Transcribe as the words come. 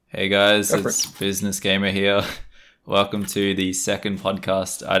Hey guys, Go for it's it. Business Gamer here. Welcome to the second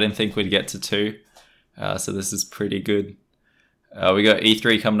podcast. I didn't think we'd get to two, so this is pretty good. We got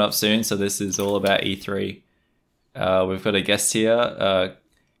E3 coming up soon, so this is all about E3. We've got a guest here,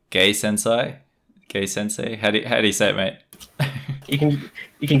 Gay Sensei. Gay Sensei, how do you say it, mate? You can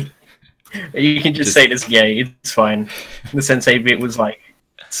you can you can just Just say it as gay. It's fine. The sensei bit was like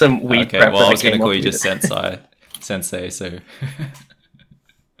some weird okay. crap Well, that I I was gonna came call up you with. just Sensei. So,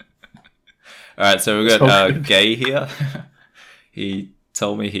 all right. So we've It's got all good. Gay here. He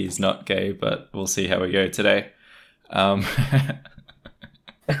told me he's not gay, but we'll see how we go today. Um,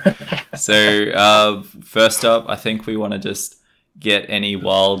 so first up, I think we want to just get any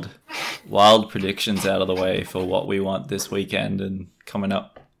wild predictions out of the way for what we want this weekend and coming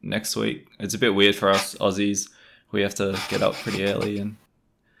up next week. It's a bit weird for us Aussies. We have to get up pretty early and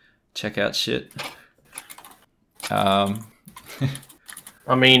check out shit. I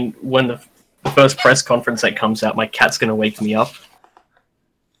mean, when the first press conference that comes out, my cat's gonna wake me up.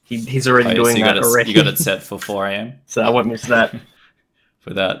 He's already So doing you got that it. already. You got it set for 4 a.m. So I won't miss that.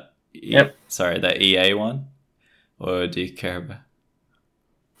 for that. Yep. Sorry, that EA one, or do you care about?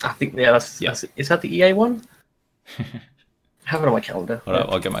 I think that's, Yeah. that's is that the EA one? I have it on my calendar. Hold up,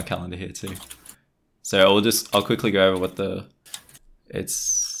 I'll get my calendar here too. So I'll quickly go over what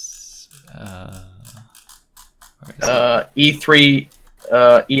it's where is it? E3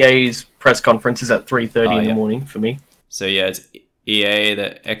 EA's press conference is at 3:30 in the Yeah. morning for me. So yeah, it's EA,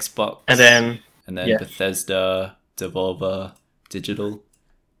 the Xbox, And then yeah. Bethesda, Devolver, Digital,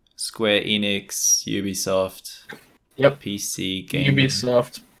 Square Enix, Ubisoft, Yep. PC gaming,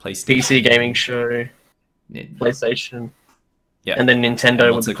 Ubisoft, PlayStation, PC gaming show, Nin- PlayStation, yeah, and then Nintendo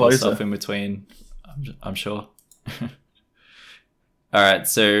and with lots the of cool closer. stuff in between. I'm sure. All right,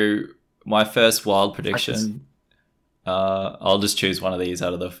 so my first wild prediction. I'll just choose one of these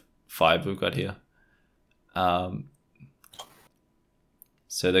out of the 5 we've got here.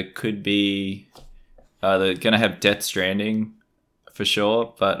 So there could be. They're gonna have Death Stranding for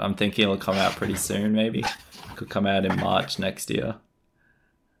sure, but I'm thinking it'll come out pretty soon. Maybe it could come out in March next year.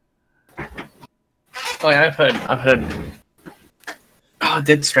 Oh yeah, I've heard. Oh,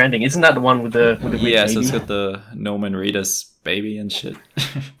 Dead Stranding, isn't that the one with the big Yeah, baby? so it's got the Norman Reedus baby and shit.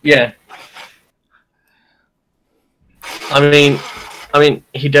 Yeah. I mean,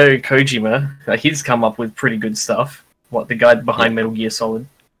 Hideo Kojima, he's come up with pretty good stuff. What, the guy behind Yeah. Metal Gear Solid?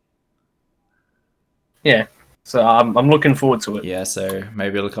 Yeah. So I'm looking forward to it. Yeah, so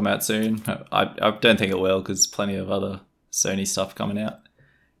maybe it'll come out soon. I don't think it will because plenty of other Sony stuff coming out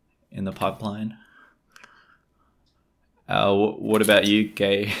in the pipeline. What about you,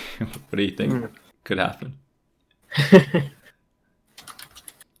 Gay? What do you think could happen?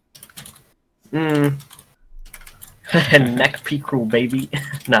 Neck pickerel, baby.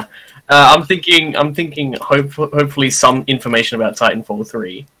 Nah. I'm thinking. Hopefully, some information about Titanfall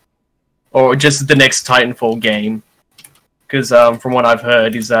 3, or just the next Titanfall game. Because from what I've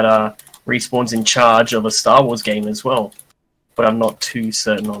heard, is that Respawn's in charge of a Star Wars game as well. But I'm not too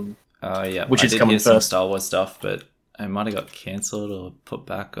certain on. Yeah, Which I is did coming hear some first? Star Wars stuff, but it might have got cancelled or put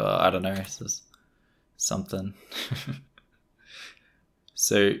back, or I don't know. It's just something.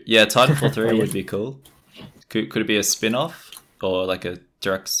 So yeah, Titanfall 3 would be cool. Could it be a spin-off or like a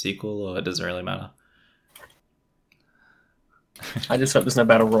direct sequel, or it doesn't really matter? I just hope there's no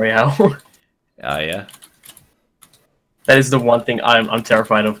battle royale. Yeah. That is the one thing I'm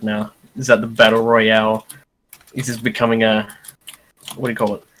terrified of now. Is that the battle royale is just becoming a, what do you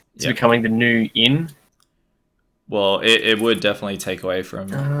call it? It's Yep. becoming the new in. Well, it would definitely take away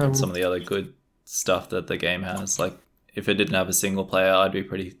from Um, some of the other good stuff that the game has. Like, if it didn't have a single player, I'd be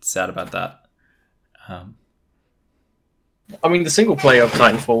pretty sad about that. I mean, the single player of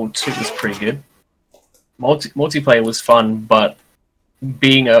Titanfall 2 was pretty good. Multiplayer was fun, but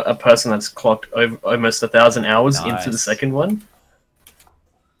being a person that's clocked over almost 1,000 hours into the Nice. second one,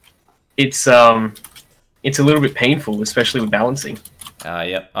 it's a little bit painful, especially with balancing.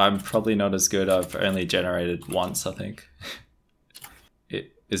 Yep, I'm probably not as good. I've only generated once, I think.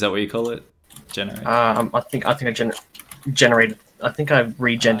 Is that what you call it? Generate? I think I generated. I think I've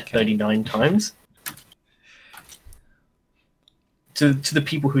regened Okay. 39 times. To the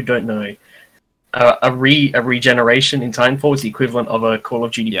people who don't know, a regeneration in Titanfall is the equivalent of a Call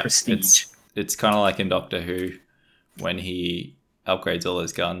of Duty Yeah, Prestige. it's kind of like in Doctor Who when he upgrades all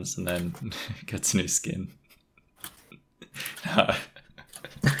his guns and then gets new skin. No,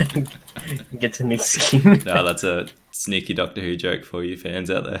 Get to new skin. no, that's a sneaky Doctor Who joke for you fans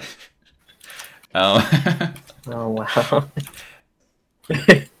out there. Oh wow! Oh,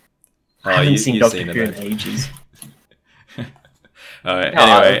 I haven't seen you've Doctor seen Who in it, though. ages.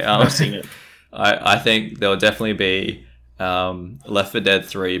 Anyway, I've seen it. I think there'll definitely be Left 4 Dead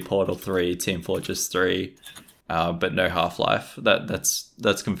 3, Portal 3, Team Fortress 3, but no Half-Life.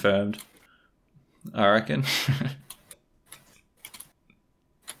 That's confirmed, I reckon.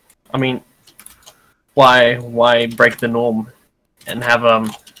 I mean, why break the norm and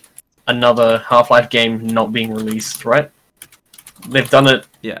have another Half-Life game not being released, right? They've done it.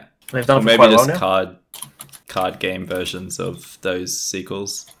 Yeah. They've done Or it for maybe quite a while just now. card game versions of those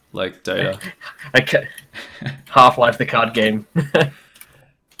sequels, like Dota. Okay. Half-Life, the card game.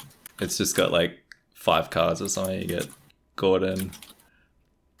 It's just got like 5 cards or something. You get Gordon,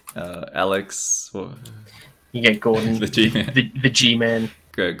 Alex, You get Gordon, the G-Man, the G-Man.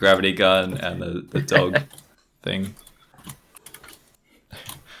 Gravity Gun, and the dog thing.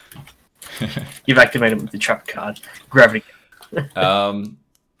 You've activated the trap card. Gravity.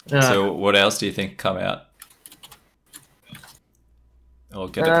 So what else do you think come out or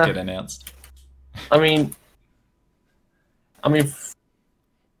get announced? I mean,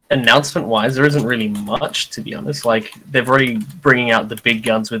 announcement-wise, there isn't really much, to be honest. Like, they've already bringing out the big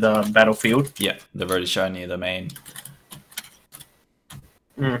guns with Battlefield. Yeah, they've already shown you the main.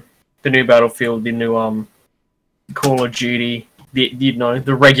 The new Battlefield, the new Call of Duty,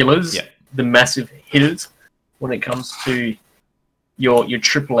 the regulars, the massive hitters when it comes to your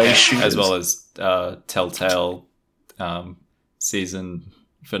AAA shooters, as well as Telltale season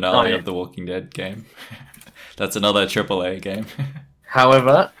finale of the Walking Dead game. That's another AAA game.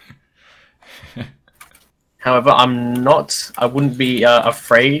 However, I wouldn't be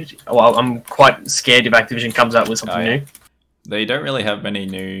afraid. Well, I'm quite scared if Activision comes out with something new. They don't really have many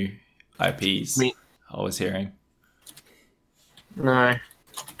new IPs, I was hearing. No.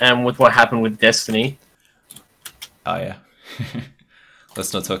 And with what happened with Destiny. Oh, yeah.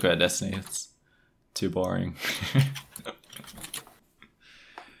 Let's not talk about Destiny. It's too boring.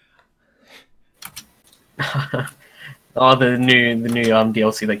 Oh, the new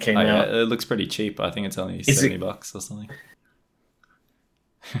DLC that came out. Yeah, it looks pretty cheap. I think it's only $70 or something.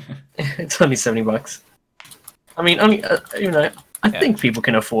 It's only $70. I mean, only I think people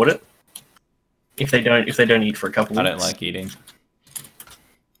can afford it if they don't eat for a couple weeks. I don't like eating.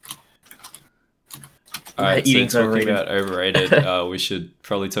 Alright, so talking about overrated, we should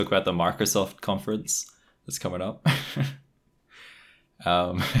probably talk about the Microsoft conference that's coming up.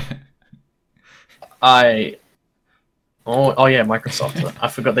 Oh yeah, Microsoft. I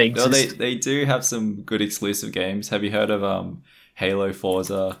forgot they exist. No, they do have some good exclusive games. Have you heard of Halo,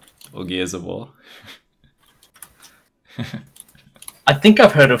 Forza, or Gears of War? I think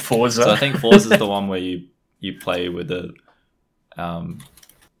I've heard of Forza. So I think Forza is the one where you play with the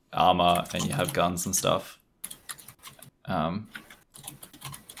armor and you have guns and stuff. Huh.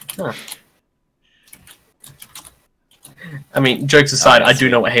 I mean, jokes aside, I do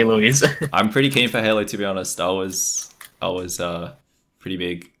know what Halo is. I'm pretty keen for Halo, to be honest. I was a pretty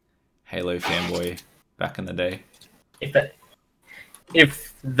big Halo fanboy back in the day.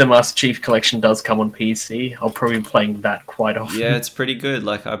 If the Master Chief Collection does come on PC, I'll probably be playing that quite often. Yeah, it's pretty good.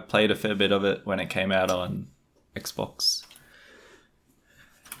 Like, I played a fair bit of it when it came out on Xbox.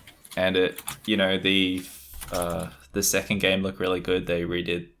 And it, the second game looked really good. They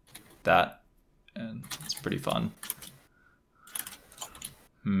redid that, and it's pretty fun.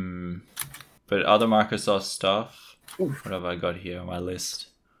 But other Microsoft stuff, what have I got here on my list?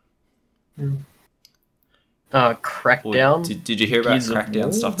 Crackdown. Did you hear about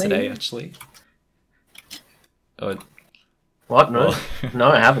Crackdown stuff today, actually? What? No. No,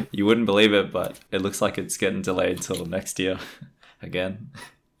 I haven't. You wouldn't believe it, but it looks like it's getting delayed till next year again.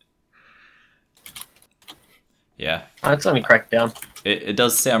 Yeah. It's only Crackdown. It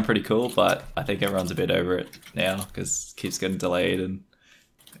does sound pretty cool, but I think everyone's a bit over it now because it keeps getting delayed and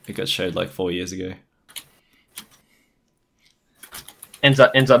it got showed like 4 years ago. Ends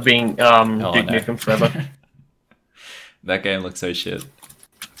up being Duke Nukem Forever. That game looks so shit.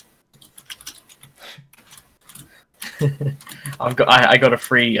 I got a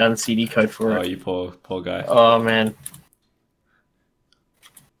free CD code for it. Oh, you poor guy. Oh man,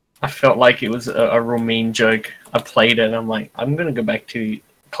 I felt like it was a real mean joke. I played it and I'm like, I'm gonna go back to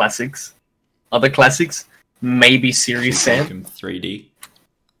classics, other classics, maybe Serious Sam. 3D.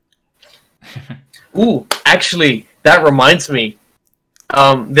 Ooh, actually, that reminds me.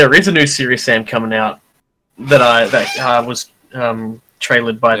 There is a new Serious Sam coming out that was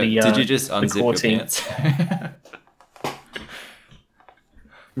trailered by the Did you just unzip your team. pants?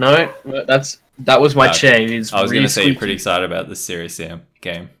 No, that was my chair. It is I was really going to say you're squeaky. pretty excited about the Serious Sam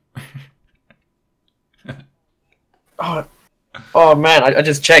game. Oh man, I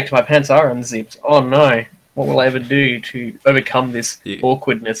just checked. My pants are unzipped. Oh no, What will I ever do to overcome this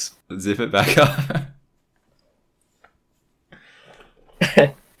awkwardness? Zip it back up.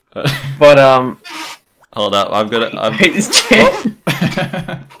 But Hold up, I've got it. I hate this chair.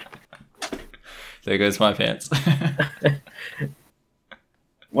 Oh. There goes my pants.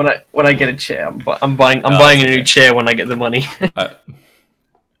 When I get a chair, I'm buying a new chair when I get the money.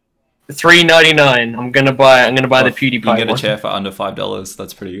 $3.99. I'm gonna buy the PewDiePie. You can get one. a chair for under $5.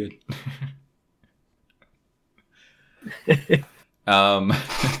 That's pretty good.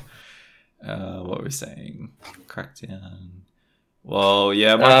 What were we saying? Crackdown. Well,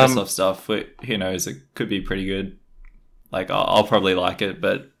 yeah, Microsoft stuff. Who knows? It could be pretty good. Like, I'll probably like it,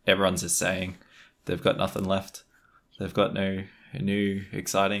 but everyone's just saying they've got nothing left. They've got no new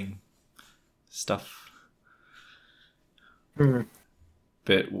exciting stuff. Mm.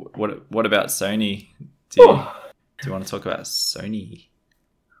 But what about Sony? Do you want to talk about Sony?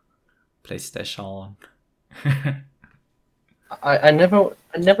 PlayStation. I never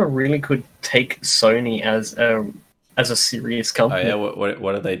really could take Sony as a serious company. Oh yeah,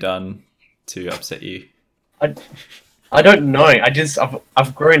 what have they done to upset you? I don't know.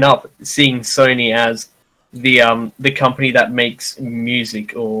 I've grown up seeing Sony as the company that makes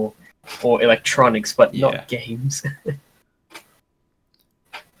music or electronics, but not games.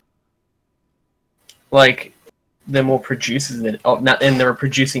 Like, they're more producers than and they're a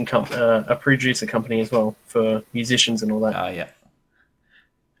producer company as well for musicians and all that. Yeah.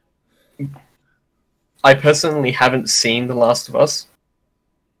 I personally haven't seen The Last of Us.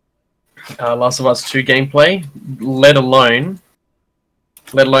 Last of Us 2 gameplay, let alone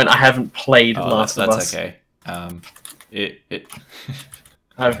I haven't played Last of Us. That's okay.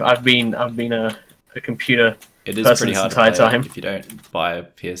 I've been a computer. It is person pretty hard this to entire play time. if you don't buy a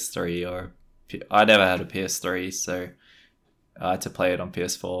PS3 or. I never had a PS3, so I had to play it on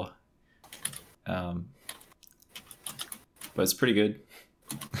PS4. But it's pretty good.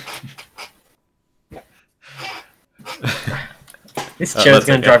 This chair's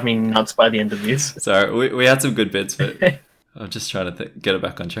going to drive me nuts by the end of this. Sorry, we had some good bits, but I'm just trying to get it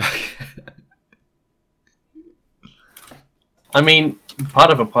back on track. I mean,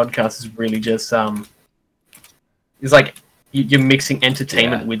 part of a podcast is really just it's like you're mixing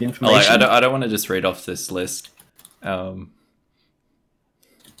entertainment with information. I don't want to just read off this list. I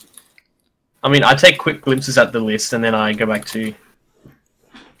mean, I take quick glimpses at the list and then I go back to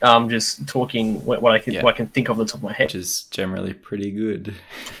just talking what I can think of the top of my head, which is generally pretty good.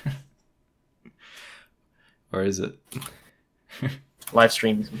 Or is it? Live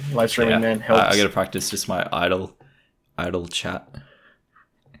streaming, man, helps. I got to practice just my idle chat.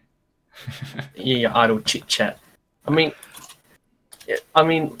 Yeah, idle chit chat. I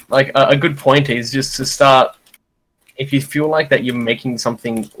mean, like a good point is just to start. If you feel like that you're making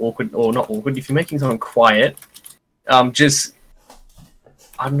something awkward or not awkward, if you're making something quiet, just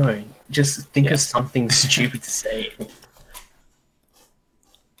I don't know, just think of something stupid to say.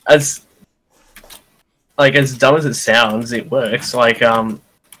 As dumb as it sounds, it works. Like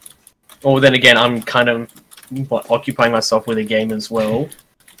or then again, I'm kind of occupying myself with a game as well,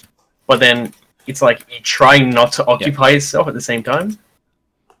 but then it's like you're trying not to occupy yourself at the same time.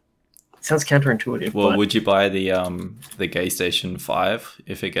 It sounds counterintuitive. Well, would you buy the Gay Station 5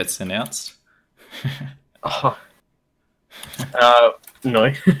 if it gets announced?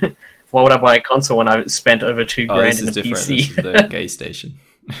 No. Why would I buy a console when I've spent over $2,000 in a different. PC? This is the Gay Station.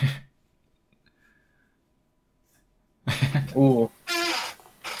 Ooh.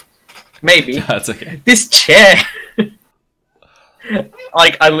 Maybe. That's okay. This chair.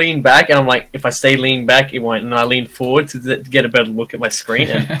 Like, I lean back and I'm like, if I stay leaning back, it won't. And I lean forward to get a better look at my screen.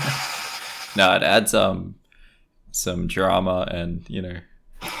 And no, it adds some drama and,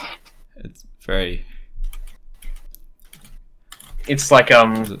 it's very. It's like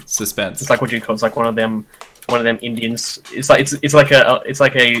suspense. It's like, what do you call it? It's like one of them Indians. It's like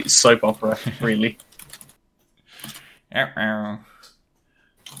a soap opera, really.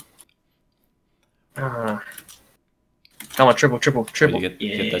 Come on, triple. You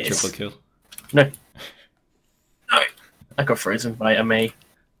get that triple kill. No. I got frozen by a May.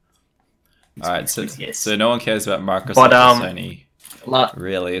 Alright, so no one cares about Microsoft but, or Sony.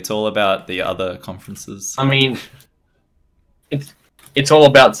 Really, it's all about the other conferences. I mean, it's all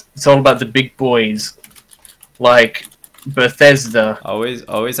about the big boys, like Bethesda. I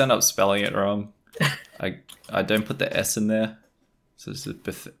always end up spelling it wrong. I don't put the S in there, so it's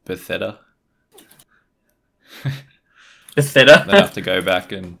Bethesda. Bethesda. Then I have to go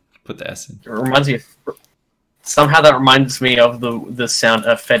back and put the S in. It reminds me of somehow that reminds me of the sound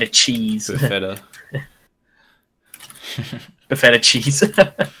of feta cheese. Bethesda. The feta cheese.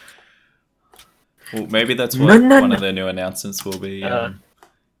 Well, maybe that's No, what no, one no. of the new announcements will be. And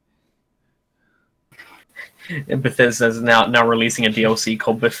Bethesda's now releasing a DLC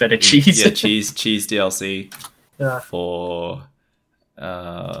called Bethesda Cheese. Yeah, cheese DLC Yeah. for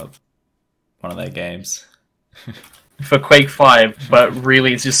one of their games. For Quake 5, but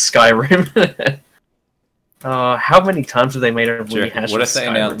really it's just Skyrim. How many times have they made a rehash What of if they Skyrim?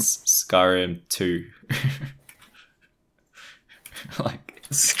 announce Skyrim 2? Like,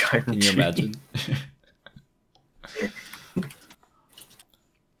 Skyrim can you 2. imagine?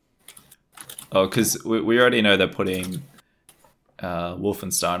 Oh, because we already know they're putting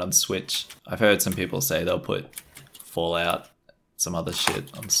Wolfenstein on Switch. I've heard some people say they'll put Fallout, some other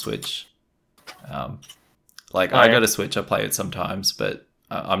shit on Switch. I got a Switch, I play it sometimes, but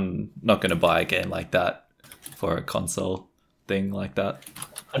I'm not going to buy a game like that for a console thing like that.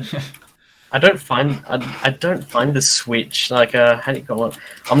 I don't find the Switch like how do you call it?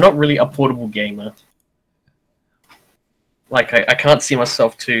 I'm not really a portable gamer. Like I can't see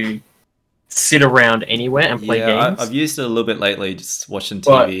myself to sit around anywhere and play games. I've used it a little bit lately, just watching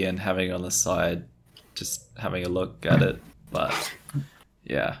But- TV and having it on the side, just having a look at it. But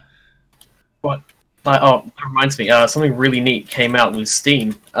yeah, that reminds me, something really neat came out with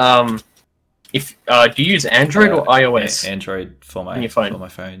Steam. If do you use Android or iOS? Android for my on your phone? For my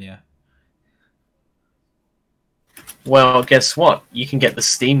phone, yeah. Well, guess what? You can get the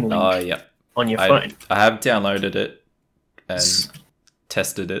Steam link Oh yeah, on your phone. I have downloaded it and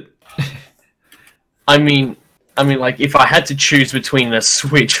tested it. I mean, like if I had to choose between the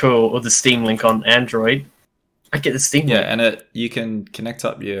Switch or the Steam link on Android, I'd get the Steam link. Yeah, and you can connect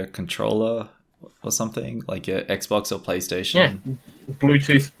up your controller or something, like your Xbox or PlayStation. Yeah,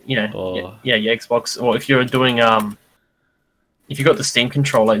 Bluetooth. Or- your Xbox. Or if you're doing if you got the Steam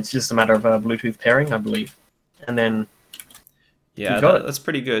controller, it's just a matter of Bluetooth pairing, I believe, and then Yeah, you got it. that's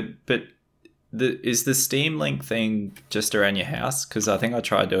pretty good. But is the Steam Link thing just around your house? Because I think I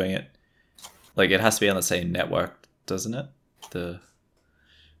tried doing it. Like, it has to be on the same network, doesn't it?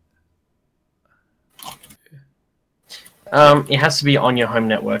 It has to be on your home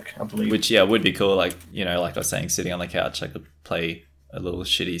network, I believe. Which, yeah, would be cool. Like, like I was saying, sitting on the couch, I could play a little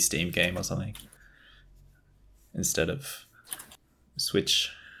shitty Steam game or something instead of Switch.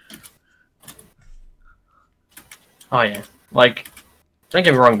 Oh yeah, like don't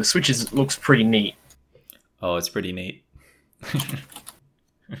get me wrong, the Switch looks pretty neat. Oh, it's pretty neat.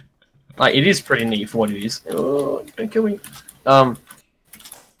 Like it is pretty neat for what it is. Oh, don't kill me.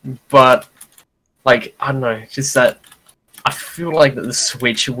 But like I don't know, just that I feel like that the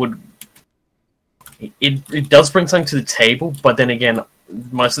Switch would. It does bring something to the table, but then again,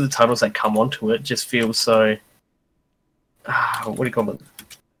 most of the titles that come onto it just feel so. What do you call it?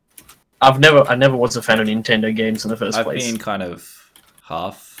 I never was a fan of Nintendo games in the first place. I've been kind of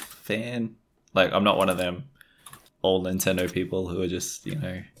half fan. Like, I'm not one of them old Nintendo people who are just,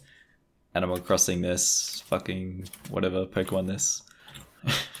 Animal Crossing this, fucking whatever, Pokemon this.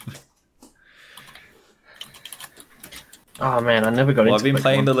 Oh man, I never got into I've been Pokemon.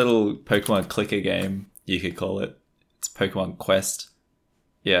 playing the little Pokemon clicker game, you could call it. It's Pokemon Quest.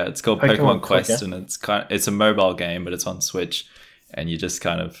 Yeah, it's called Pokemon Quest, Clicker. and it's a mobile game, but it's on Switch, and you just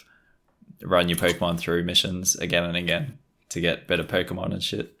kind of run your Pokemon through missions again and again to get better Pokemon and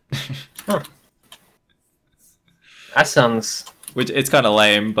shit. Huh. That sounds. Which it's kind of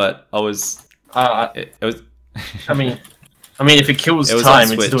lame, but I was. It was. I mean, if it kills It was time,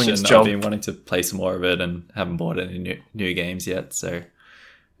 on it's Switch, doing its and job. I've been wanting to play some more of it, and haven't bought any new games yet. So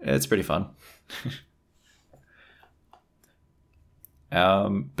it's pretty fun.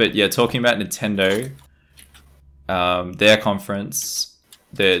 But yeah, talking about Nintendo, their conference,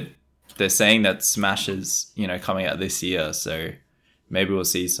 they're saying that Smash is coming out this year, so maybe we'll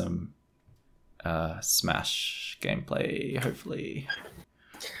see some Smash gameplay, hopefully.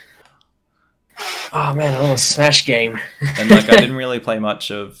 Oh man, I love a Smash game. And I didn't really play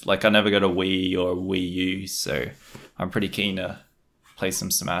much of I never got a Wii or Wii U, so I'm pretty keen to play some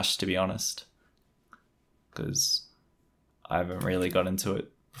Smash, to be honest, because I haven't really got into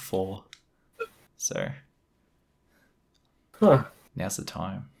it before. So now's the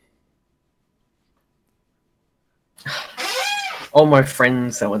time. All my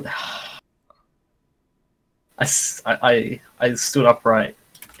friends that went. I stood upright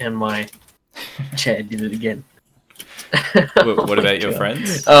and my chair did it again. What about your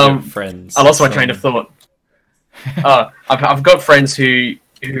friends? Your friends. I lost my train of thought. I've got friends who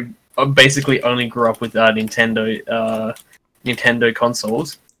basically only grew up with Nintendo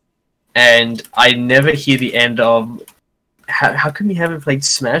consoles, and I never hear the end of how come you haven't played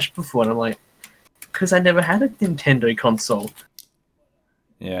Smash before? And I'm like, because I never had a Nintendo console.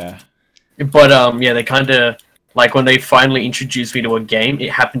 Yeah. But yeah, they kind of like when they finally introduced me to a game.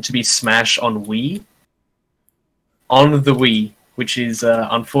 It happened to be Smash on Wii, on the Wii, which is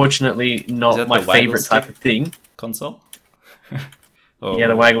unfortunately Is not that my the waggle favorite type stick of thing. console? Yeah,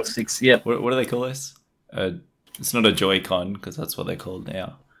 the waggle sticks. Yep. What do they call this? It's not a Joy-Con because that's what they're called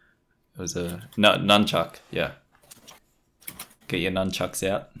now. It was a nunchuck. Yeah, get your nunchucks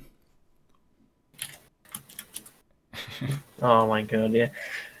out. Oh my god, yeah.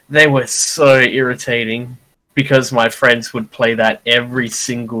 They were so irritating because my friends would play that every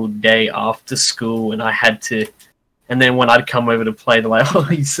single day after school, and I had to. And then when I'd come over to play, they're like, "Oh,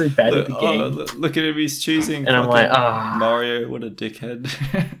 he's so bad at the game," Look at him, he's choosing and I'm like, "Ah, Mario, what a dickhead."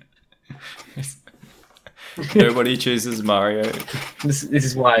 Nobody chooses Mario. this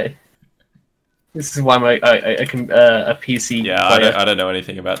is why. This is why my a PC. Yeah, player. I don't know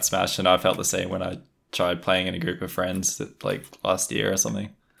anything about Smash, and I felt the same when I tried playing in a group of friends that, like last year or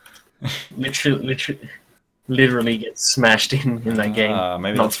something. literally get smashed in that game.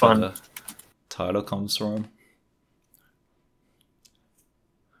 Maybe Not that's fun. where the title comes from.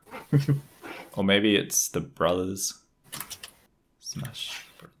 Or maybe it's the brothers. Smash.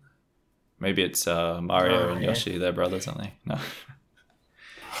 Maybe it's Mario and Yoshi, they're brothers, aren't they? No.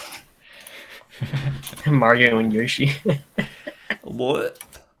 Mario and Yoshi. What?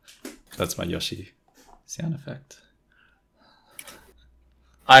 That's my Yoshi sound effect.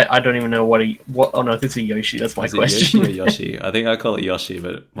 I don't even know what. Oh no, this is Yoshi. That's my question. Yoshi or Yoshi? I think I call it Yoshi,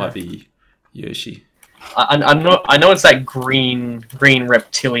 but it might be Yoshi. I know it's that green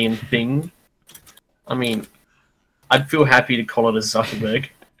reptilian thing. I mean, I'd feel happy to call it a Zuckerberg.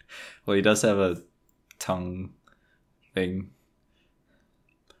 Well, he does have a tongue thing.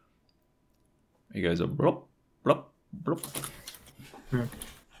 He goes a blop, blop, blop.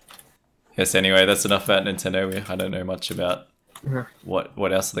 Yes, anyway, that's enough about Nintendo. I don't know much about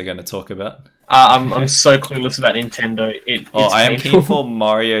what else are they going to talk about. I'm so clueless about Nintendo. I am keen for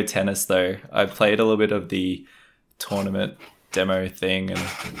Mario Tennis, though. I played a little bit of the tournament demo thing, and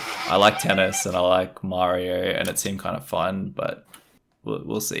I like tennis and I like Mario, and it seemed kind of fun, but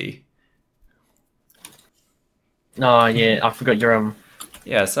we'll see. Oh yeah, I forgot your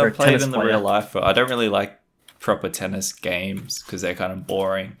Yeah, so I played in the player. real life, but I don't really like proper tennis games because they're kind of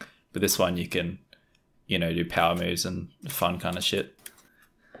boring. But this one you can, do power moves and fun kind of shit.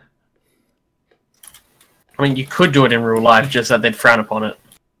 I mean, you could do it in real life, just that they'd frown upon it.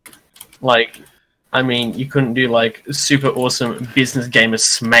 Like, I mean, you couldn't do like super awesome business game of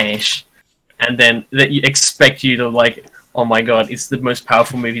Smash, and then that you expect you to like, oh my god, it's the most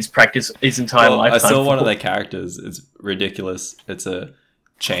powerful move he's practiced his entire lifetime. I saw one of their characters. It's ridiculous. It's a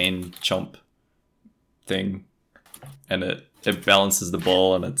chain chomp thing, and it balances the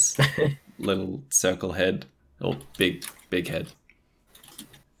ball on its little circle head or big head.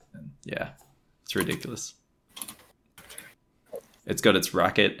 And yeah, it's ridiculous. It's got its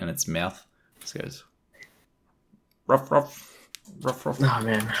racket and its mouth. This goes ruff ruff ruff ruff. Oh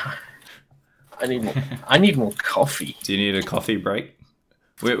man, I need more coffee. Do you need a coffee break?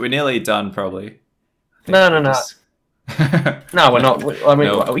 We're nearly done, probably. No. No, we're not. I mean,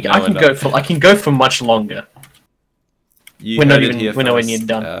 I can go for much longer. We're nowhere near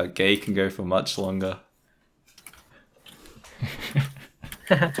done. Gay can go for much longer.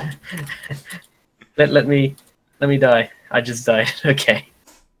 let me die. I just died. Okay.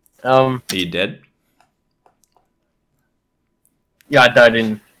 Are you dead? Yeah, I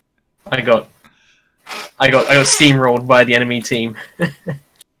died I got steamrolled by the enemy team.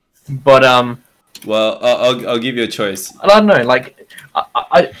 But well, I'll give you a choice. I don't know. Like,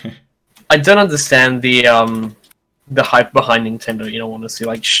 I don't understand the hype behind Nintendo. Honestly,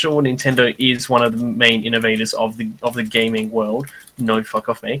 like, sure, Nintendo is one of the main innovators of the gaming world. No, fuck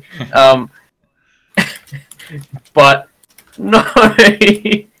off me. But no,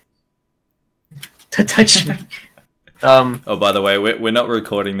 to touch me. Oh, by the way, we're not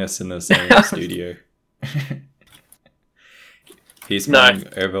recording this in the same studio. He's playing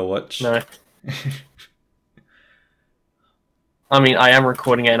Overwatch. No. I mean, I am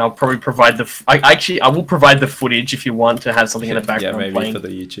recording it, and I'll probably provide I will provide the footage if you want to have something in the background. Yeah, maybe playing. for the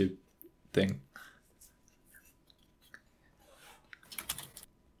YouTube thing.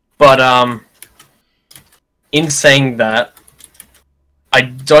 But in saying that, I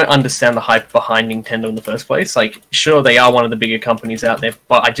don't understand the hype behind Nintendo in the first place. Like, sure, they are one of the bigger companies out there,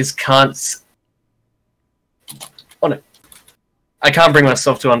 but I just can't. Oh no, I can't bring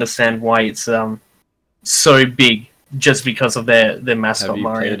myself to understand why it's so big just because of their mascot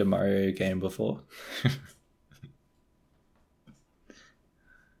Mario. Have you played a Mario game before?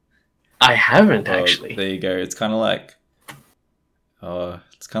 I haven't actually. There you go. It's kind of like,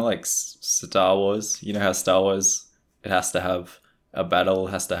 It's kind of like Star Wars. You know how Star Wars, it has to have a battle,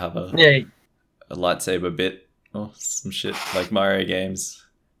 has to have a Yeah. lightsaber bit or some shit. Like Mario games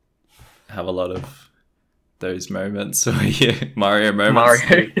have a lot of those moments, or Mario moments,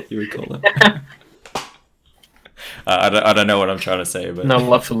 Mario. you would call them. I don't know what I'm trying to say, but No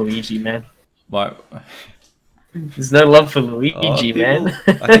love for Luigi, man. my There's no love for Luigi, man.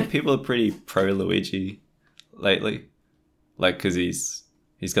 I think people are pretty pro Luigi lately, like because he's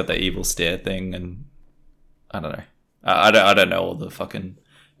got the evil stare thing, and I don't know. I don't know all the fucking.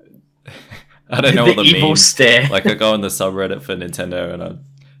 I don't know all the evil memes. stare. Like I go on the subreddit for Nintendo, and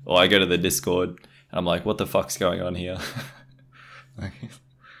I go to the Discord, and I'm like, what the fuck's going on here?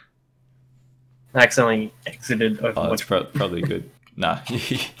 Accidentally exited Overwatch. Oh, it's probably good. Nah,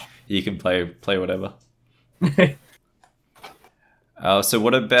 you can play whatever. So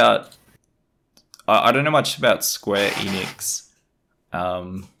what about? I don't know much about Square Enix.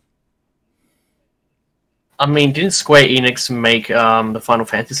 I mean, didn't Square Enix make the Final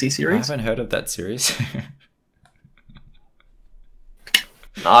Fantasy I series? haven't heard of that series.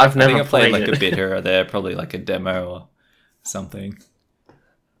 I've I never think I played like it. a bit here or there, probably like a demo or something.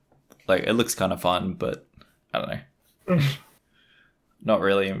 Like it looks kind of fun, but I don't know. Not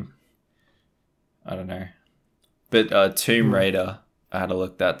really. I don't know. But Tomb Raider, I had a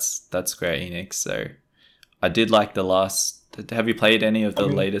look. That's Square Enix. So I did like the last. Have you played any of the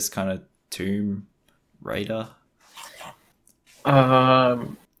latest kind of Tomb Raider?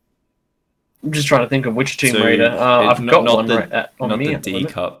 I'm just trying to think of which Tomb So, Raider. I've got not one the, right on not me. the at the D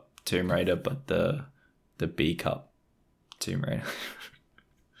moment. cup Tomb Raider, but the B cup Tomb Raider.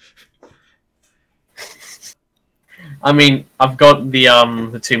 I mean, I've got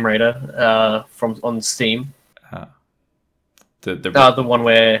the Tomb Raider from on Steam. The one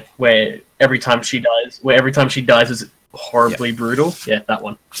where every time she dies is horribly brutal. Yeah, that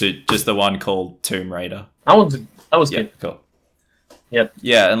one. So just the one called Tomb Raider. That was Yeah, good. cool. Yep.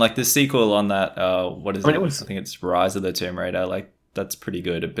 Yeah, and like the sequel on that, what is I mean, it? it was- I think it's Rise of the Tomb Raider. Like that's pretty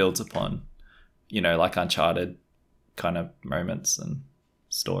good. It builds upon, like Uncharted kind of moments and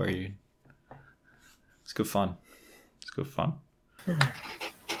story. It's good fun. It's good fun.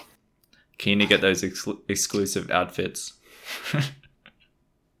 Keen to get those exclusive outfits.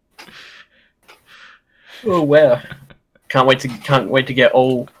 Oh wow! Can't wait to get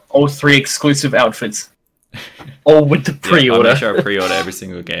all 3 exclusive outfits. All with the Yeah, pre-order. I'll make sure I pre-order every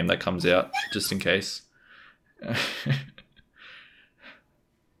single game that comes out, just in case.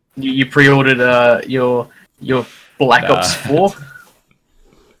 You pre-ordered your Black Nah. Ops 4,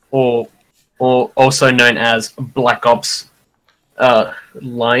 or also known as Black Ops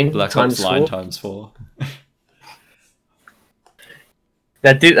line Black times Ops Line 4. times 4.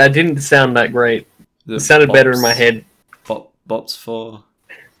 That didn't sound that great. The It sounded better in Bops- my head. Bops 4.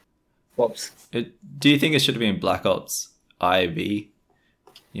 Whoops. Do you think it should have been Black Ops IV?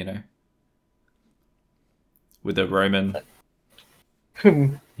 With a Roman,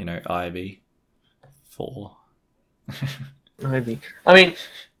 IV 4. Maybe. I mean,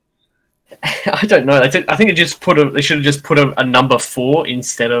 I don't know. I think they should have just put a number 4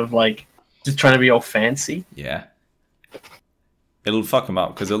 instead of like just trying to be all fancy. Yeah. It'll fuck them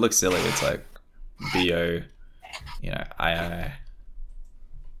up because it looks silly. It's like BO, I.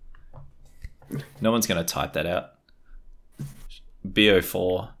 No one's gonna type that out.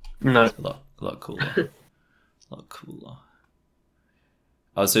 BO4. No. A lot cooler. A lot cooler.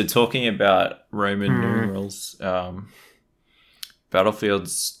 So talking about Roman numerals,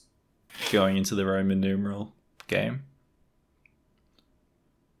 Battlefield's going into the Roman numeral game.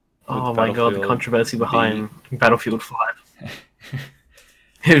 Oh my god, the controversy behind Battlefield 5.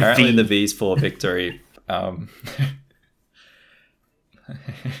 Apparently V. the V's for victory.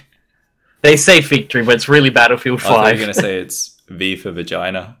 They say victory, but it's really Battlefield I thought 5. you were going to say it's V for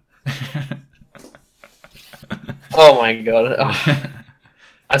vagina. Oh my god. Oh.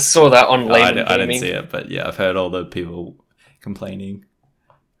 I saw that on Layman I didn't Gaming. see it, but yeah, I've heard all the people complaining.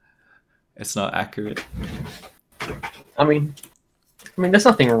 It's not accurate. I mean, there's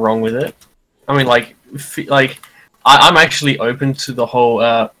nothing wrong with it. I mean, I'm actually open to the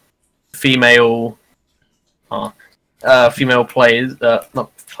whole female players,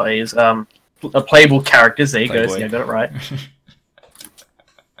 not players, playable characters. There you go. Playboy. See, I got it right.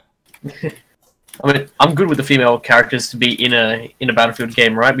 I mean, I'm good with the female characters to be in a Battlefield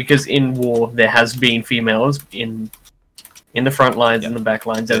game, right? Because in war there has been females in the front lines, in the back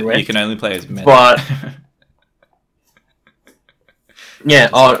lines, everywhere. You can only play as men. But yeah,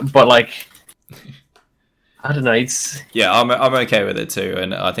 but like, I don't know. It's yeah, I'm okay with it too,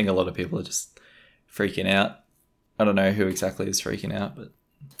 and I think a lot of people are just freaking out. I don't know who exactly is freaking out, but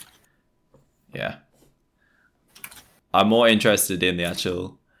Yeah. I'm more interested in the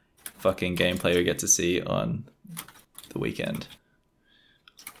actual fucking gameplay we get to see on the weekend.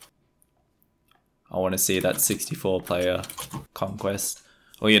 I want to see that 64 player conquest.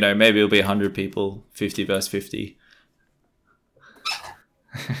 Or, you know, maybe it'll be 100 people, 50 versus 50.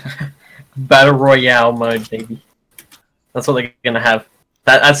 Battle Royale mode, baby. That's what they're gonna have.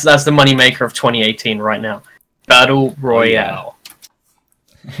 That's the moneymaker of 2018 right now. Battle Royale.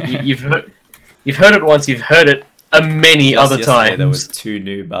 Oh, yeah. you've heard it once. You've heard it many Just other times. There was 2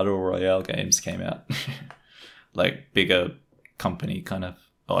 new Battle Royale games came out. Like bigger company kind of.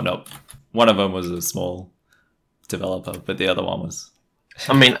 Oh no, one of them was a small developer, but the other one was.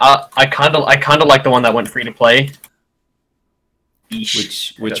 I mean, I kind of like the one that went free to play.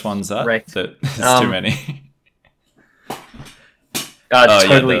 Which one's that? Wrecked. There's too many.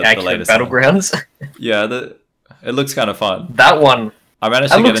 Totally accurate Battlegrounds. Yeah, it looks kind of fun. That one. I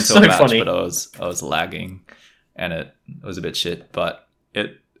managed to get into a match, funny. but I was lagging, and it was a bit shit. But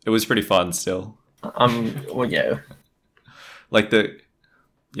it was pretty fun still. Well, yeah.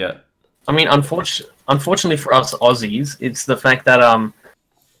 Yeah. I mean, unfortunately for us Aussies, it's the fact that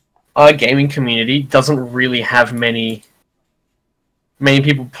our gaming community doesn't really have many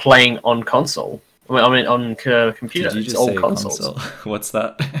people playing on console. I mean on computer. Did you just it's all say consoles. console? What's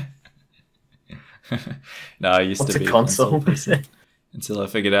that? No, I used What's to be a console? person until I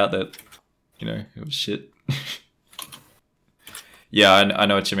figured out that, you know, it was shit. Yeah, I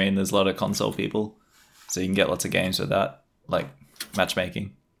know what you mean. There's a lot of console people, so you can get lots of games with that, like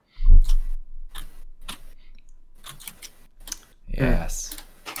matchmaking. Yes.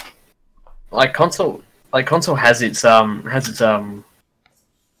 Like console has its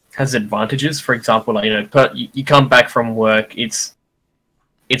advantages. For example, like, you know, you come back from work, it's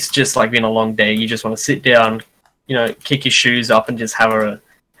just like been a long day. You just want to sit down, you know, kick your shoes up and just have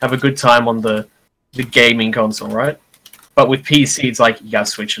a good time on the gaming console, right? But with PC, it's like you gotta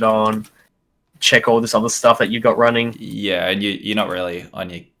switch it on, check all this other stuff that you've got running. Yeah, and you're not really on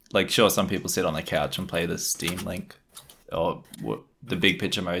your, like, sure, some people sit on the couch and play the Steam Link or the big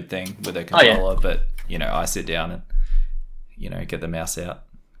picture mode thing with their controller, but, you know, I sit down and, you know, get the mouse out,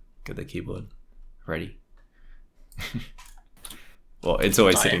 get the keyboard ready. Well, it's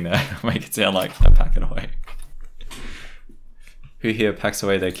always sitting there. Make it sound like I pack it away. Who here packs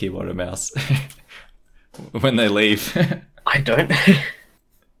away their keyboard and mouse when they leave? I don't.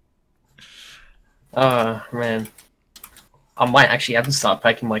 Man. I might actually have to start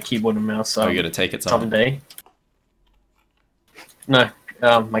packing my keyboard and mouse. You gotta take it someday. No,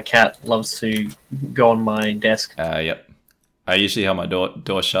 my cat loves to go on my desk. Yep. I usually have my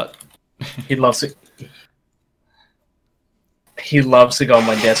door shut. He loves it. He loves to go on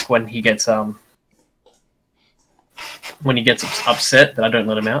my desk when he gets upset that I don't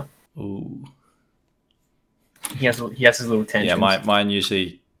let him out. Ooh. He has his little tensions. Yeah, mine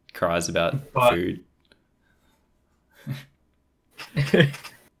usually cries about food.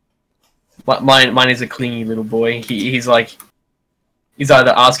 Mine is a clingy little boy. He's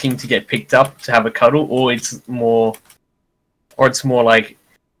either asking to get picked up to have a cuddle, or it's more like,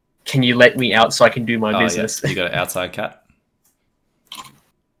 can you let me out so I can do my business? Yeah. You got an outside cat?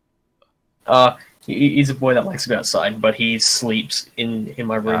 He's a boy that likes to go outside, but he sleeps in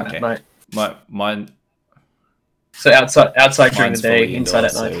my room at night. Mine. So outside during the day, inside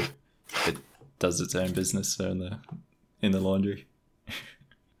at night. So it does its own business. So in the laundry.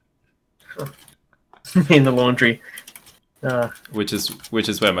 In the laundry. Which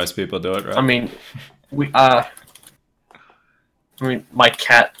is where most people do it, right? I mean, my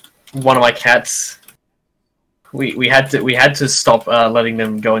cat. One of my cats. We had to stop letting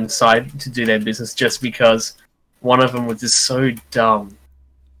them go inside to do their business just because one of them was just so dumb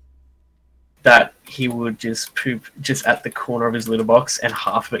that he would just poop just at the corner of his litter box and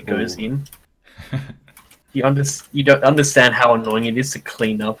half of it goes in. You don't understand how annoying it is to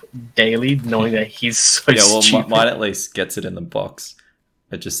clean up daily, knowing that he's so stupid. Mine at least gets it in the box.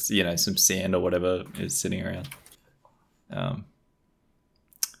 But just, you know, some sand or whatever is sitting around.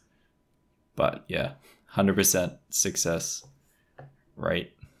 But yeah, 100% success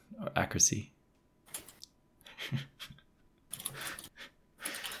rate or accuracy.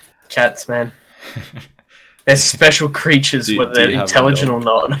 Cats, man. They're special creatures, whether they're intelligent or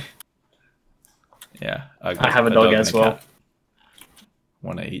not. Yeah, I have a dog as well.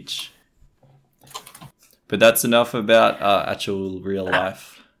 One each. But that's enough about actual real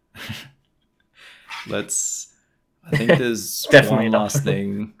life. I think there's Definitely one last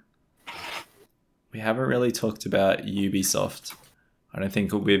thing. We haven't really talked about Ubisoft. I don't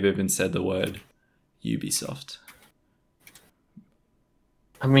think we've even said the word Ubisoft.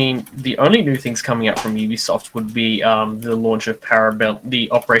 I mean, the only new things coming out from Ubisoft would be the launch of the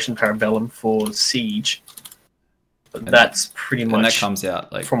Operation Parabellum for Siege. But that's pretty And that much comes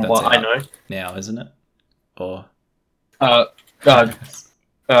out like from that's what I out know. now, isn't it? Or Uh, uh,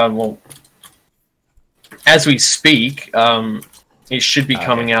 well, as we speak, it should be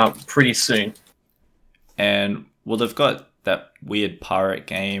coming out pretty soon. And well, they've got that weird pirate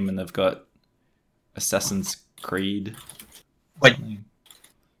game, and they've got Assassin's Creed. Like,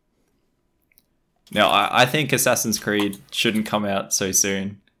 now, I think Assassin's Creed shouldn't come out so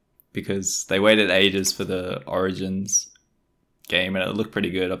soon because they waited ages for the Origins game, and it looked pretty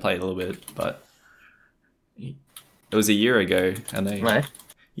good. I played a little bit, but it was a year ago, and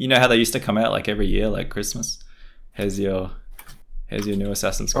you know how they used to come out like every year, like Christmas. Here's your new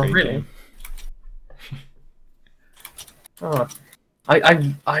Assassin's Creed game. Oh,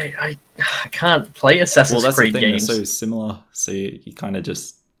 I can't play Assassin's Creed games. They're so similar, so you kind of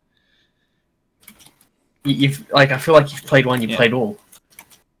just I feel like you've played one, played all.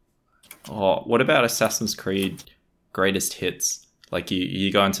 Oh, what about Assassin's Creed Greatest Hits? Like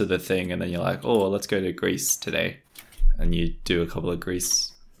you go into the thing and then you're like, oh, let's go to Greece today, and you do a couple of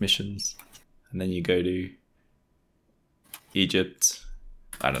Greece missions, and then you go to Egypt.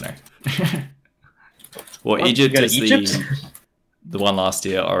 I don't know. Well, Egypt is the one last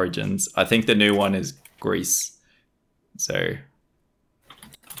year, Origins. I think the new one is Greece. So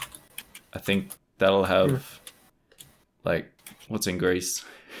I think that'll have like what's in Greece?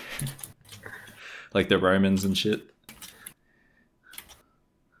 Like the Romans and shit.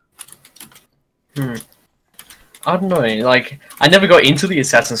 I don't know. Like, I never got into the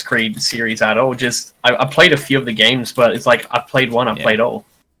Assassin's Creed series at all. Just I played a few of the games, but it's like I played one, I played all.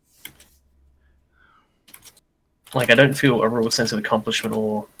 Like, I don't feel a real sense of accomplishment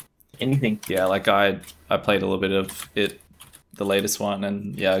or anything. Yeah, like I played a little bit of it, the latest one,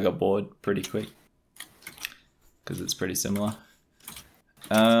 and yeah, I got bored pretty quick because it's pretty similar.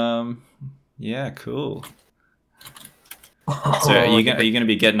 Yeah, cool. So are you gonna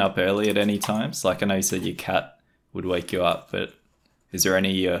be getting up early at any times? Like I know you said your cat would wake you up, but is there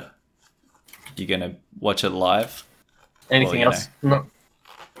any you gonna watch it live? Anything else? No.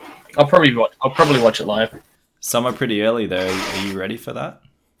 I'll probably watch it live. Some are pretty early though. Are you ready for that?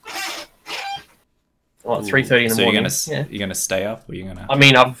 Well, 3:30 in the morning. You're gonna stay up, or you're gonna? I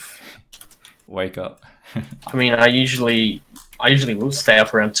mean, wake up. I mean, I usually will stay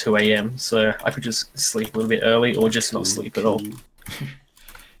up around 2 a.m. So I could just sleep a little bit early, or just not sleep at all.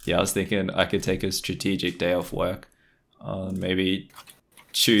 Yeah, I was thinking I could take a strategic day off work on maybe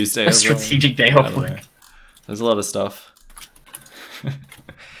Tuesday. A strategic day off work. There's a lot of stuff.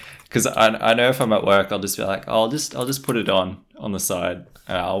 Because I know if I'm at work, I'll just be like, I'll just put it on the side.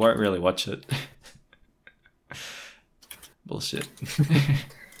 I won't really watch it. Bullshit.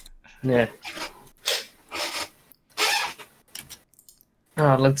 Yeah.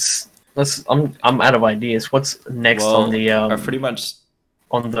 Let's. I'm out of ideas. What's next on the? I pretty much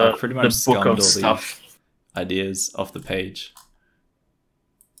on the book of stuff. Ideas off the page.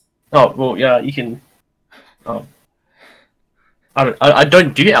 Oh well, yeah, you can. Oh. I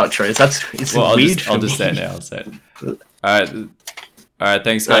don't do outros. It's weird. I'll just say it now. I'll say it. All right.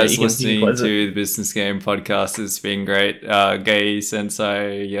 Thanks, guys, for listening to the Business Game Podcast. It's been great. Gay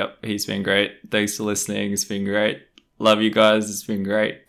Sensei, yep, he's been great. Thanks for listening. It's been great. Love you guys. It's been great.